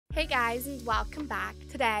Hey guys, and welcome back.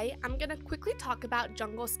 Today, I'm going to quickly talk about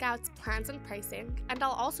JungleScout's plans and pricing, and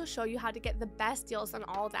I'll also show you how to get the best deals on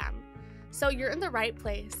all of them. So you're in the right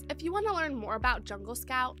place if you want to learn more about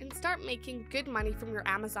JungleScout and start making good money from your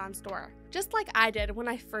Amazon store, just like I did when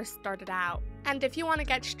I first started out. And if you want to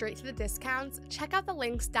get straight to the discounts, check out the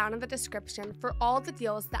links down in the description for all the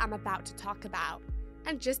deals that I'm about to talk about.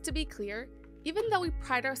 And just to be clear, even though we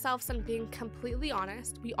pride ourselves on being completely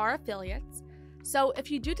honest, we are affiliates. So if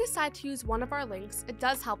you do decide to use one of our links, it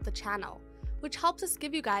does help the channel, which helps us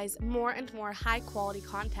give you guys more and more high quality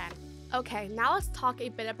content. Okay, now let's talk a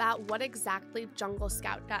bit about what exactly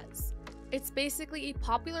JungleScout does. It's basically a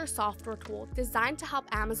popular software tool designed to help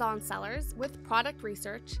Amazon sellers with product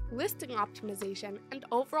research, listing optimization, and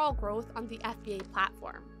overall growth on the FBA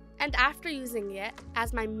platform. And after using it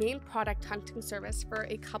as my main product hunting service for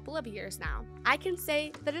a couple of years now, I can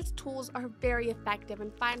say that its tools are very effective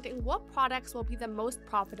in finding what products will be the most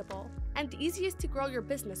profitable and easiest to grow your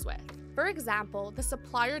business with. For example, the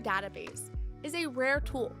supplier database is a rare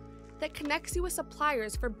tool that connects you with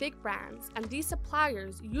suppliers for big brands, and these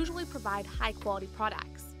suppliers usually provide high quality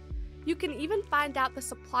products. You can even find out the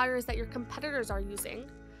suppliers that your competitors are using,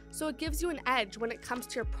 so it gives you an edge when it comes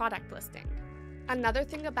to your product listing. Another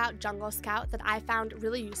thing about JungleScout that I found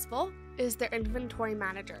really useful is their inventory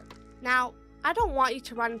manager. Now, I don't want you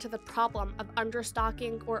to run into the problem of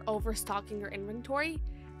understocking or overstocking your inventory,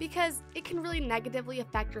 because it can really negatively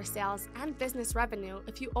affect your sales and business revenue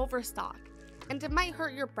if you overstock, and it might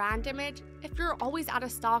hurt your brand image if you're always out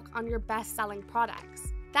of stock on your best-selling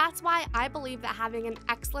products. That's why I believe that having an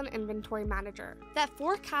excellent inventory manager that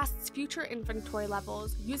forecasts future inventory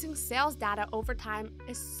levels using sales data over time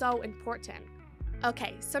is so important.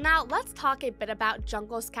 Okay, so now let's talk a bit about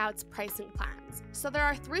JungleScout's pricing plans. So there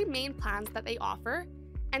are 3 main plans that they offer,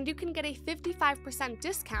 and you can get a 55%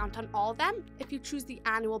 discount on all of them if you choose the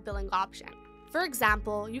annual billing option. For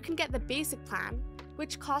example, you can get the basic plan,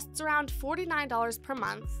 which costs around $49 per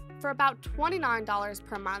month, for about $29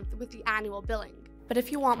 per month with the annual billing. But if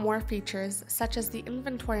you want more features, such as the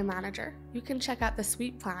inventory manager, you can check out the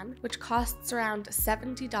suite plan, which costs around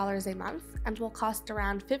 $70 a month and will cost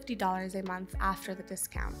around $50 a month after the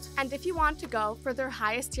discount. And if you want to go for their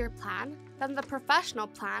highest tier plan, then the professional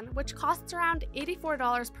plan, which costs around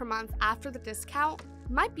 $84 per month after the discount,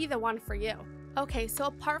 might be the one for you. Okay, so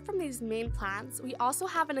apart from these main plans, we also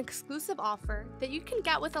have an exclusive offer that you can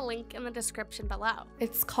get with a link in the description below.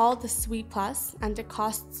 It's called the Suite Plus, and it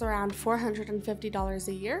costs around $450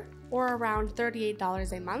 a year, or around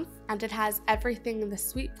 $38 a month, and it has everything in the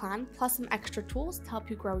Suite plan, plus some extra tools to help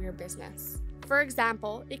you grow your business. For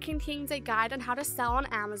example, it contains a guide on how to sell on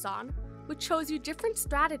Amazon, which shows you different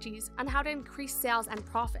strategies on how to increase sales and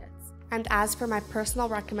profits. And as for my personal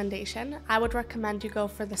recommendation, I would recommend you go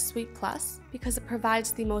for the Suite Plus because it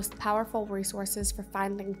provides the most powerful resources for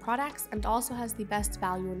finding products and also has the best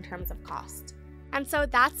value in terms of cost. And so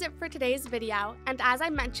that's it for today's video, and as I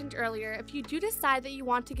mentioned earlier, if you do decide that you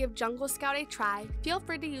want to give JungleScout a try, feel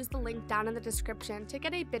free to use the link down in the description to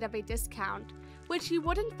get a bit of a discount, which you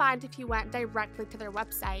wouldn't find if you went directly to their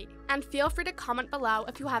website. And feel free to comment below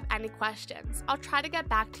if you have any questions. I'll try to get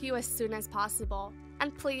back to you as soon as possible.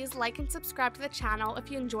 And please like and subscribe to the channel if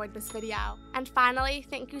you enjoyed this video. And finally,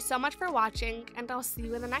 thank you so much for watching, and I'll see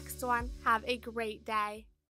you in the next one. Have a great day.